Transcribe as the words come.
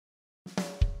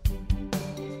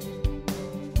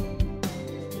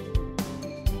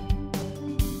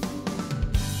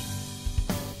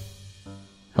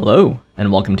Hello,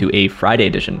 and welcome to a Friday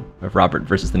edition of Robert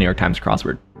versus the New York Times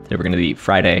crossword. Today we're going to be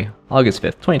Friday, August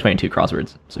 5th, 2022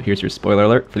 crosswords. So here's your spoiler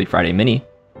alert for the Friday mini.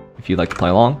 If you'd like to play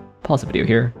along, pause the video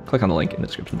here, click on the link in the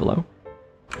description below.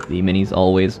 The mini's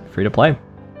always free to play.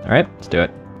 Alright, let's do it.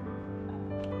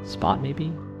 Spot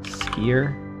maybe?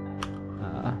 Skier?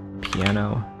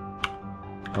 Piano?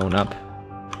 Own up?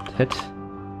 Hit?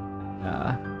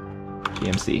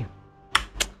 GMC.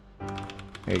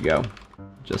 There you go.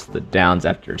 Just the downs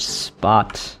after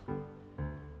spot.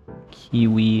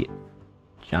 Kiwi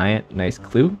giant, nice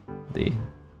clue. The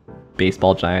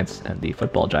baseball giants and the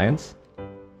football giants.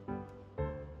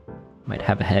 Might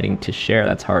have a heading to share,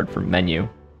 that's hard for menu.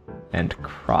 And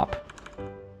crop.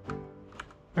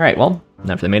 Alright, well,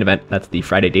 now for the main event, that's the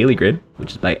Friday Daily Grid,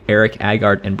 which is by Erik,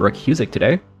 Agard, and Brooke Husic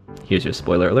today. Here's your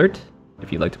spoiler alert.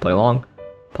 If you'd like to play along,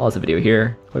 pause the video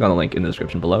here, click on the link in the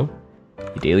description below.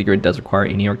 The Daily Grid does require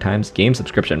a New York Times game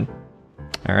subscription.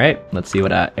 Alright, let's see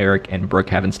what Erik and Brooke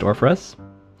have in store for us.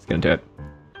 Let's get into it.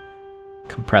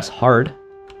 Compress hard.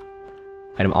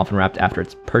 Item often wrapped after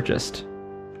it's purchased.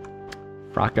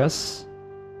 Fracas.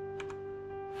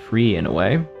 Free in a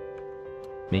way.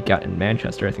 Make out in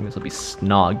Manchester. I think this will be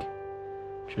snog.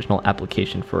 Traditional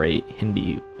application for a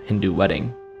Hindu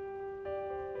wedding.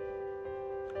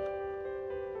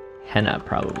 Henna,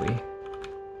 probably.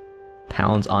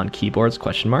 Pounds on keyboards,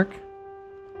 question mark.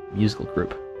 Musical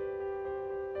group.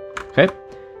 Okay.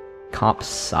 Comp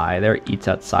Psy there, eats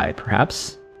outside,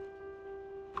 perhaps.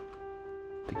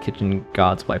 The Kitchen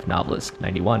God's Wife novelist,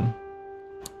 91.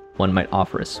 One might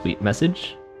offer a sweet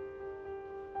message.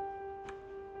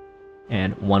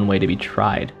 And one way to be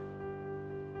tried.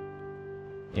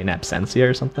 In absentia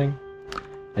or something.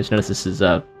 I just noticed this is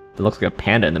it looks like a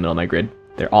panda in the middle of my grid.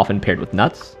 They're often paired with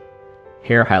nuts.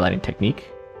 Hair highlighting technique.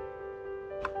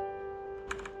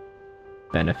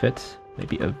 Benefit.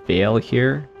 Maybe a veil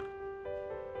here.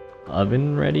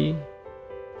 Oven ready.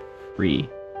 Free.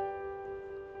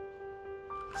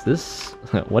 Is this...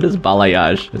 what is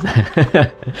balayage?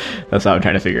 That's what I'm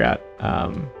trying to figure out.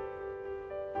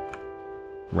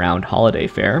 Round holiday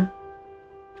fair.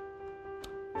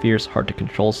 Fierce, hard to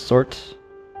control sort.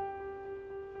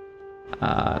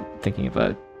 Thinking of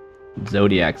a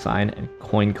zodiac sign and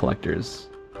coin collectors.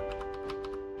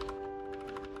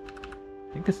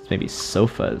 I think this is maybe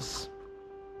sofas.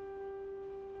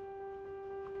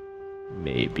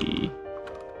 Maybe.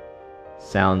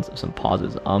 Sounds of some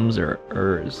pauses. Ums or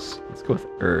ers. Let's go with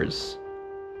ers.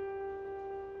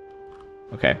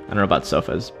 Okay, I don't know about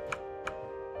sofas.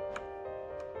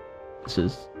 This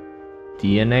is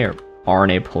DNA or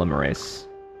RNA polymerase.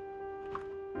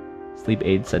 Sleep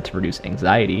aid said to reduce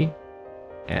anxiety.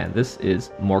 And this is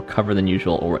more cover than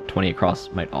usual, or what 20 across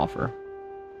might offer.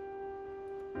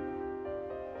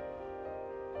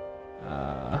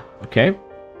 Okay.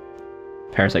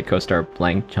 Parasite co-star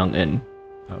Blank Chung-in.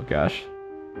 Oh gosh.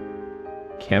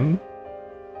 Kim?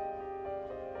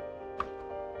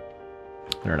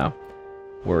 I don't know.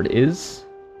 Word is...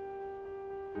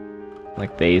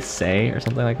 like they say, or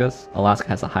something like this. Alaska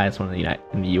has the highest one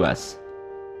in the US.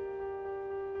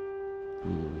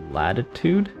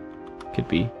 Latitude? Could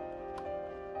be.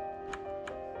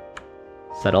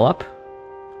 Settle up.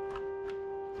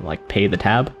 Like pay the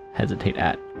tab. Hesitate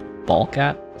at. Balk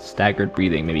at. Staggered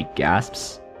breathing. Maybe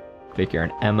gasps. Figure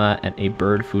an Emma and a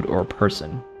bird, food, or a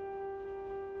person.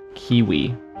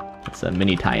 Kiwi. That's a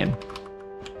mini tie-in.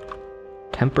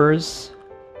 Tempers.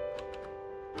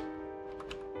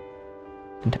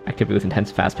 Activity with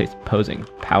intense, fast-paced posing.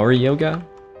 Power yoga?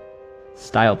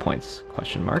 Style points?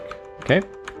 Question mark. Okay.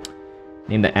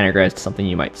 Name that anagrams to something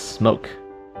you might smoke.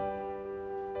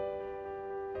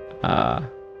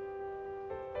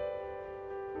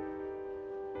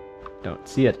 Don't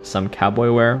see it. Some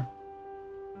cowboy wear.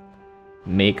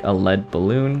 Make a lead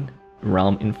balloon.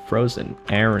 Realm in Frozen.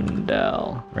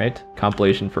 Arendelle. Right?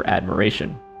 Compilation for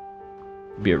admiration.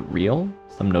 Be a reel?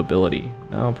 Some nobility.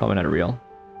 No, probably not a reel.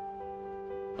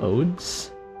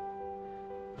 Odes.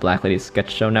 Black Lady Sketch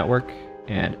Show Network.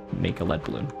 And make a lead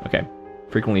balloon. Okay.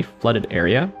 Frequently flooded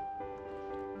area.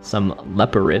 Some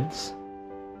leporids.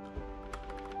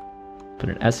 Put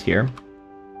an S here.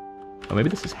 Oh, maybe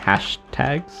this is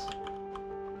hashtags.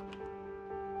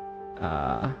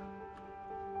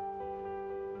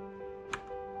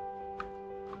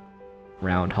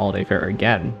 Round holiday fair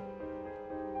again.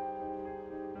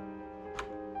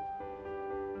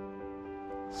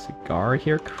 Cigar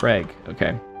here? Craig.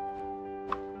 Okay.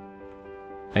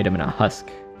 Item in a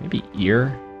husk. Maybe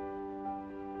ear?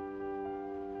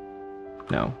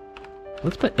 No.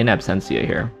 Let's put in absentia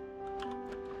here.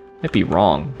 Might be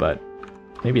wrong, but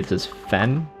maybe this is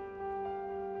fen?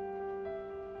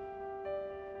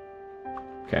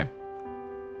 Okay.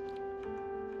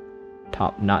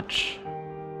 Top notch.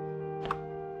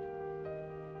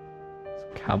 It's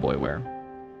cowboy wear.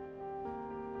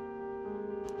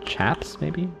 Chaps,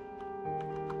 maybe?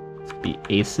 Let's be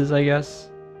aces, I guess.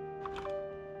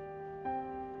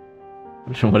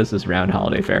 What is this round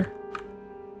holiday fair?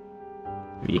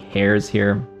 Maybe hares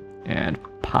here and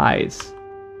pies.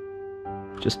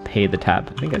 Just pay the tab.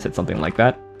 I think I said something like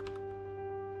that.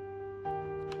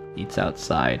 Eats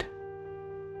outside.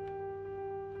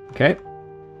 Okay.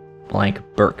 Blank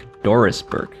Burke. Doris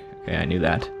Burke. Okay, I knew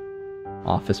that.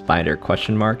 Office binder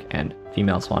question mark and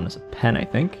female swan is a pen, I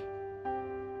think.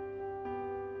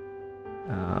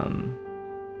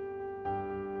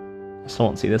 I still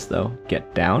won't see this though.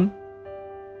 Get down.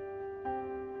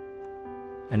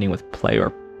 Ending with play or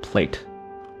plate.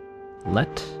 Let.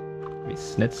 Maybe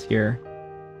snits here.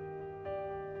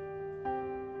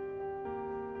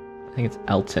 I think it's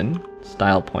Elton.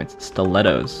 Style points.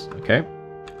 Stilettos. Okay.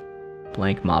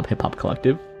 Blank mob hip hop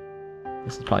collective.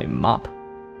 This is probably mop.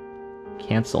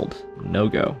 Cancelled. No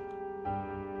go.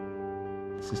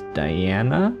 This is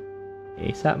Diana.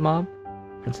 ASAP mob.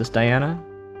 Princess Diana.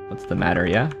 What's the matter?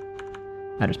 Yeah.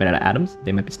 Matters made out of atoms.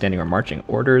 They might be standing or marching.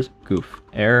 Orders. Goof.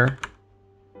 Error.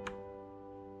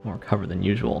 More cover than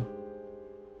usual.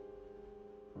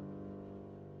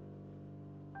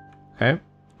 Okay.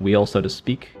 Wheel, so to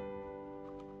speak.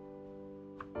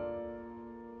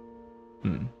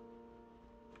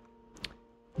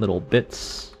 Little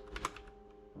bits.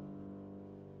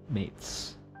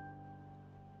 Mates.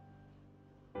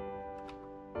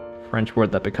 French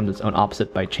word that becomes its own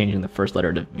opposite by changing the first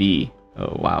letter to V.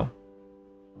 Oh, wow.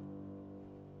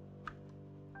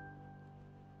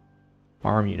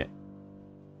 Farm unit.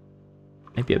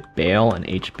 Maybe a Bale and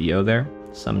HBO there.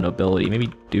 Some nobility.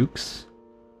 Maybe dukes.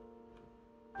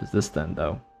 What is this then,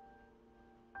 though?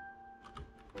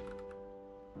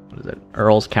 What is it?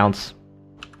 Earls counts.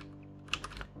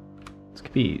 This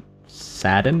could be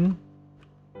Satin.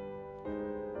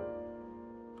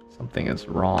 Something is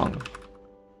wrong.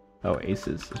 Oh,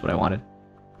 aces is what I wanted.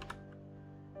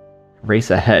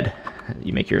 Race ahead.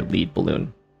 You make your lead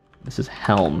balloon. This is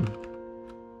helm.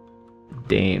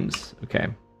 Dames. Okay.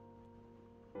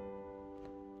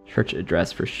 Church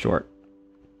address for short.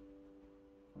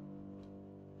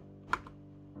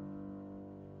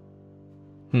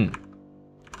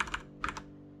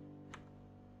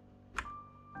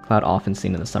 Cloud often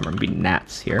seen in the summer. Maybe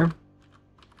gnats here.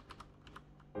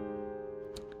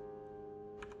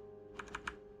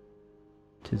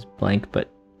 Tis blank,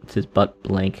 but tis but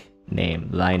blank name.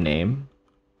 Thy name.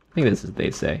 I think this is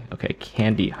they say. Okay,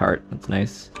 candy heart. That's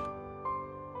nice.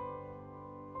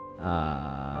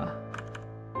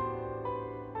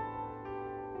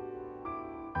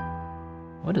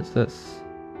 What is this?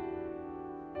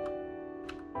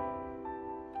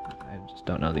 I just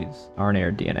don't know these. RNA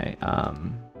or DNA? I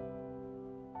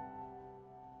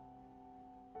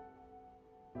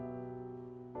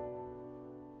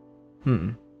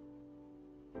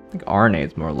think RNA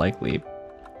is more likely.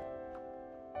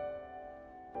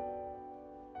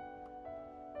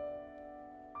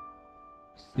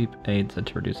 Sleep aids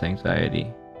to reduce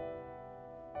anxiety.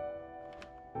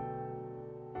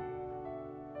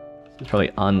 It's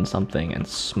probably something and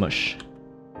smush.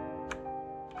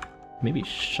 Maybe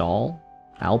shawl?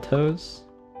 Altos?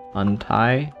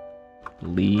 Untie?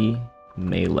 Lee?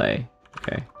 Melee.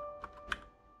 Okay.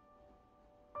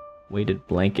 Weighted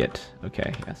blanket.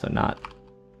 Okay, yeah, so not.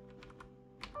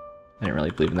 I didn't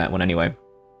really believe in that one anyway.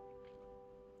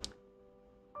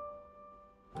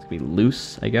 This could be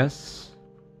loose, I guess.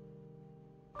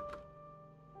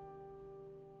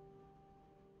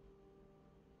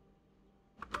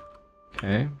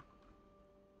 Okay.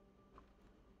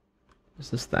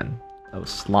 What's this then? Oh,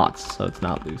 slots, so it's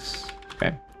not loose.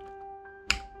 Okay.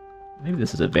 Maybe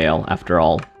this is a veil after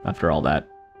all that.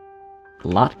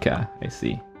 Latka, I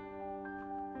see.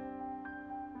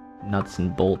 Nuts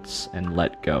and bolts and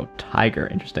let go. Tiger,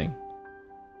 interesting.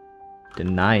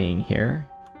 Denying here.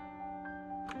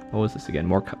 What was this again?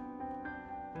 More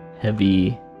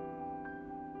heavy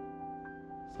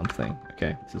something.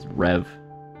 Okay, this is rev.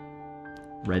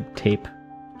 Red tape.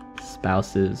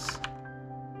 Spouses.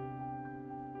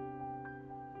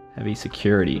 Heavy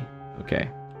security. Okay.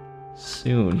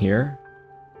 Soon here.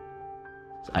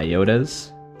 It's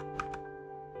iotas.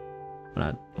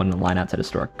 When the line outside a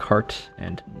store. Cart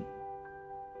and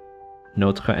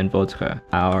notre and votre.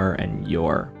 Our and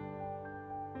your.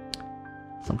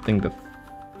 Something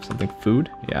food?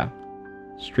 Yeah.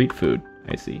 Street food.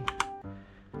 I see.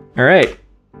 Alright.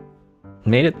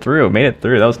 Made it through. That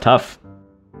was tough.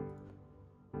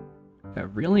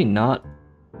 Really not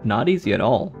easy at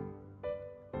all.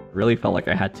 really felt like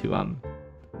I had to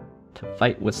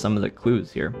fight with some of the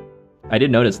clues here. I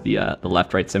did notice the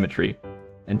left-right symmetry,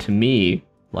 and to me,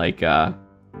 like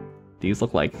these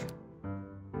look like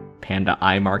panda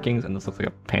eye markings, and this looks like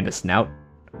a panda snout.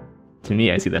 To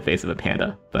me, I see the face of a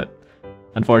panda, but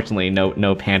unfortunately,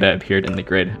 no panda appeared in the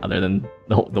grid other than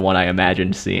the one I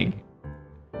imagined seeing.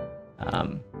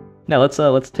 Now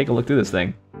let's take a look through this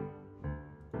thing.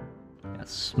 Yeah,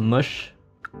 smush.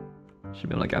 Should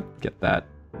be able to get that.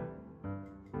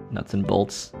 Nuts and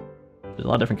bolts. There's a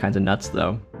lot of different kinds of nuts,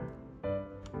 though.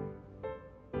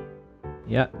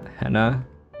 Yeah, henna.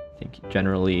 I think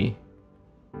generally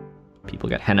people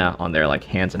get henna on their like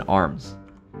hands and arms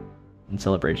in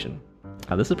celebration.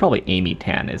 This is probably Amy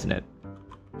Tan, isn't it?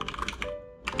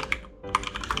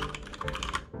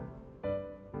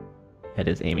 It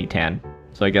is Amy Tan.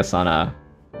 So I guess on a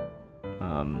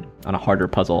harder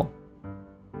puzzle,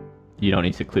 you don't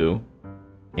need to clue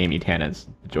Amy Tan as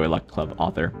the Joy Luck Club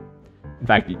author. In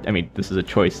fact, I mean, this is a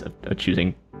choice of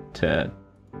choosing to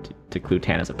clue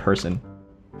Tan as a person.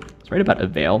 It's right about a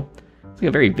veil. It's like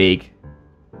a very vague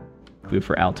clue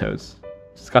for altos.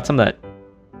 It's got some of that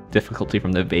difficulty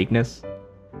from the vagueness.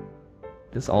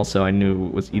 This also I knew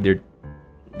was either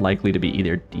likely to be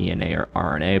either DNA or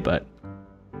RNA, but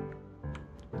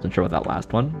wasn't sure about that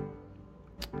last one.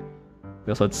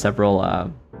 We also had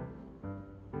several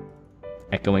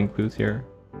echoing clues here.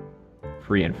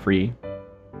 Free and free.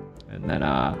 And then,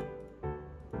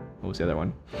 what was the other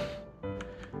one?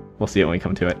 We'll see it when we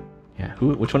come to it. Yeah,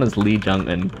 which one is Lee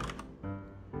Jung-eun?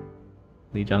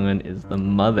 Lee Jung-eun is the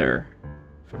mother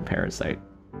from Parasite.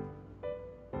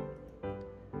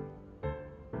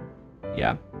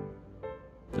 Yeah.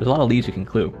 There's a lot of leads you can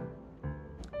clue.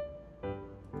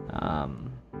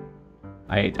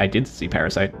 I did see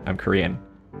Parasite. I'm Korean,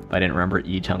 but I didn't remember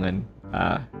Lee Jung-eun.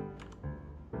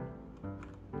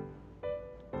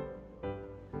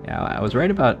 Yeah, I was right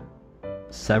about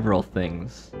several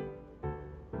things.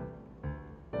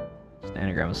 Just an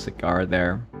anagram of cigar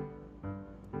there.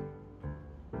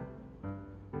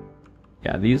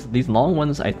 Yeah, these long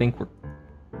ones I think were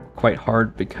quite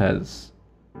hard because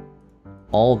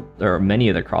many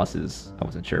of the crosses I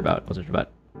wasn't sure about. I wasn't sure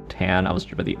about Tan. I wasn't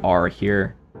sure about the R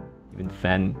here. Even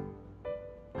Fen.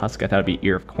 Husk, I thought it'd be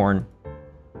ear of corn.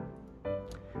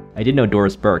 I did know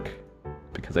Doris Burke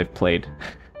because I've played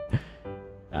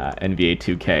NBA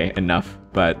 2K enough,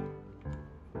 but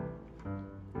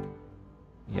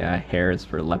yeah, hares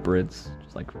for leopards,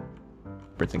 just like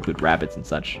birds include rabbits and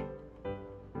such.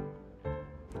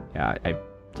 Yeah, I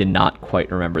did not quite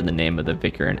remember the name of the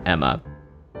vicar and Emma,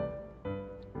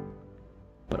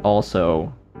 but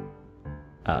also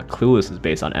Clueless is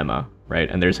based on Emma, right?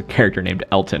 And there's a character named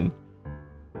Elton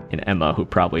in Emma who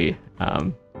probably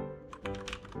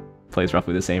plays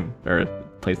roughly the same, or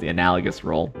plays the analogous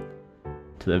role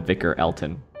to the vicar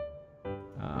Elton.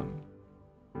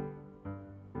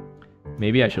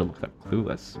 Maybe I should have looked up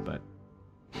Clueless, but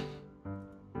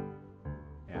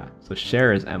yeah. So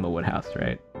Cher is Emma Woodhouse,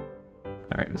 right?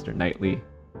 All right, Mr. Knightley.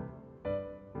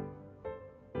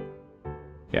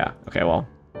 Yeah. Okay. Well,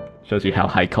 shows you how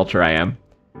high culture I am.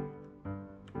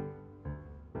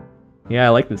 Yeah, I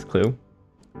like this clue.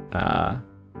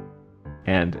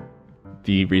 And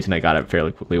the reason I got it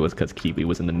fairly quickly was because Kiwi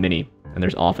was in the mini, and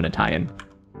there's often a tie-in.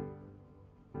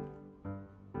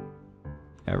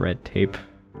 Yeah, red tape.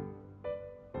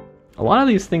 A lot of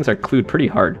these things are clued pretty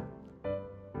hard.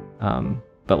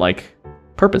 But like,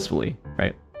 purposefully,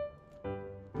 right?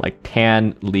 Like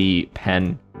Tan, Lee,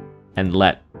 Pen, and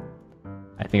Let,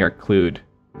 I think are clued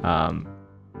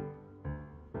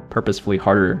purposefully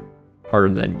harder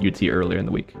than you'd see earlier in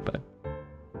the week, but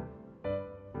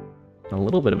a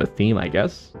little bit of a theme, I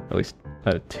guess. At least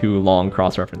two long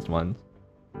cross-referenced ones.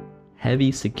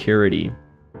 Heavy security.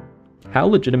 How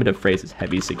legitimate a phrase is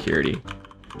heavy security?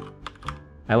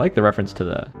 I like the reference to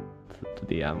the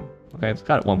okay, it's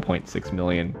got 1.6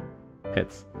 million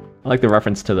hits. I like the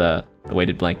reference to the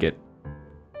weighted blanket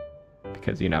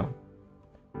because, you know,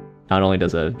 not only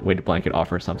does a weighted blanket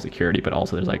offer some security, but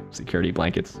also there's like security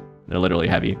blankets. They're literally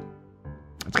heavy.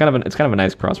 It's kind of a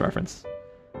nice cross-reference.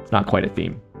 It's not quite a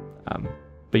theme.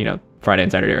 But you know, Friday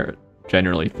and Saturday are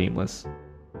generally themeless.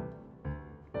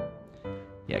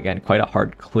 Yeah, again, quite a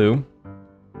hard clue.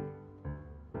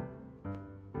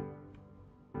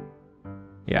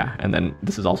 Yeah, and then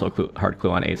this is also a hard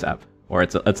clue on ASAP, or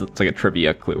it's like a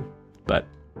trivia clue. But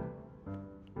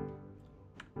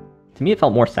to me, it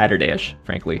felt more Saturday-ish,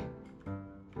 frankly.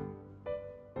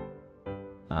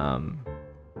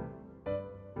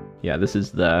 Yeah, this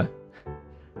is the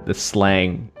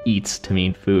slang eats to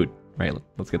mean food, right?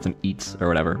 Let's get some eats or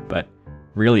whatever, but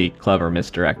really clever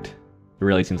misdirect It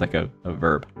really seems like a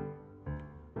verb.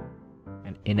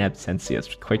 And in absentia is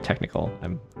quite technical.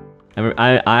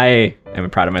 I am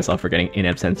proud of myself for getting in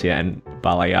absentia and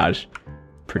balayage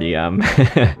pretty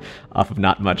off of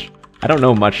not much. I don't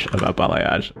know much about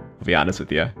balayage, to be honest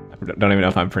with you. I don't even know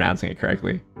if I'm pronouncing it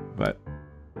correctly, but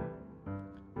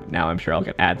now I'm sure I'll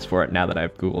get ads for it now that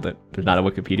I've Googled it. There's not a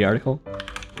Wikipedia article?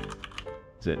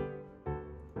 Is it?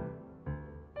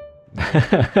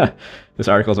 This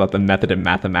article is about the method of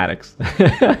mathematics.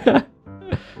 I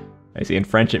see. In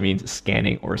French, it means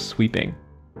scanning or sweeping.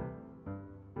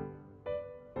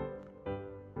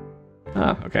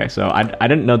 Oh, okay. So I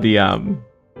didn't know the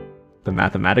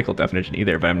mathematical definition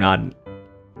either, but I'm not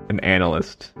an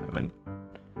analyst. I'm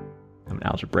an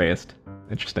algebraist.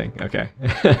 Interesting. Okay.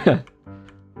 Yeah,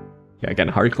 again,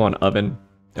 an article on oven.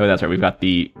 Oh, that's right. We've got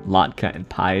the latke and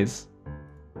pies,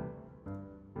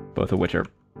 both of which are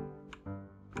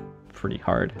pretty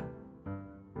hard.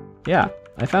 Yeah,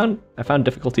 I found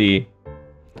difficulty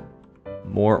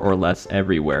more or less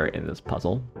everywhere in this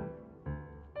puzzle.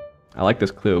 I like this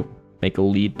clue. Make a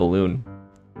lead balloon.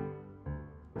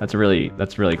 That's really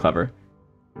clever.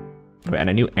 Okay, and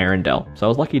I knew Arendelle, so I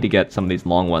was lucky to get some of these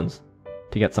long ones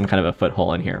to get some kind of a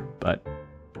foothold in here, but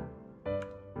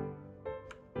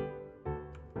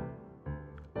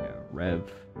yeah,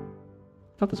 Rev.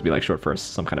 I thought this would be like short for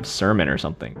some kind of sermon or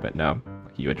something, but no,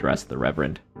 you address the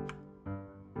Reverend.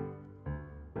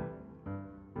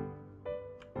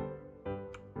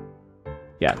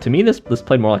 Yeah, to me this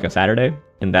played more like a Saturday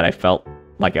in that I felt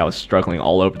like I was struggling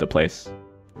all over the place.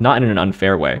 Not in an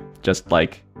unfair way, just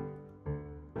like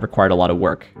required a lot of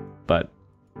work, but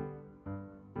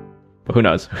who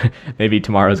knows? Maybe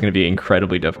tomorrow is going to be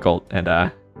incredibly difficult, and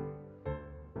I'll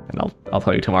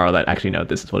tell you tomorrow that actually no,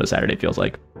 this is what a Saturday feels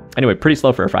like. Anyway, pretty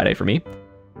slow for a Friday for me.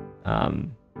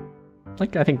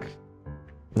 Like I think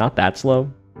not that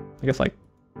slow. I guess like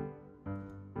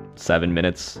 7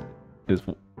 minutes is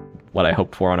what I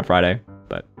hoped for on a Friday,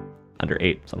 but under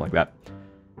 8, something like that.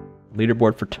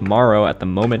 Leaderboard for tomorrow at the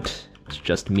moment, it's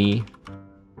just me.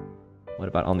 What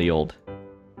about on the old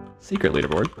secret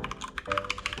leaderboard?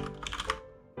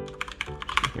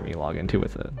 Hear me log into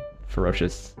with a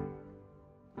ferocious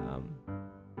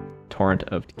torrent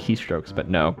of keystrokes, but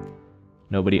no,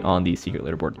 nobody on the secret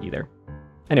leaderboard either.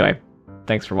 Anyway,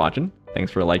 thanks for watching.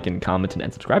 Thanks for liking, commenting,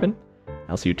 and subscribing.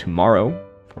 I'll see you tomorrow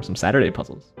for some Saturday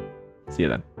puzzles. See you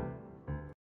then.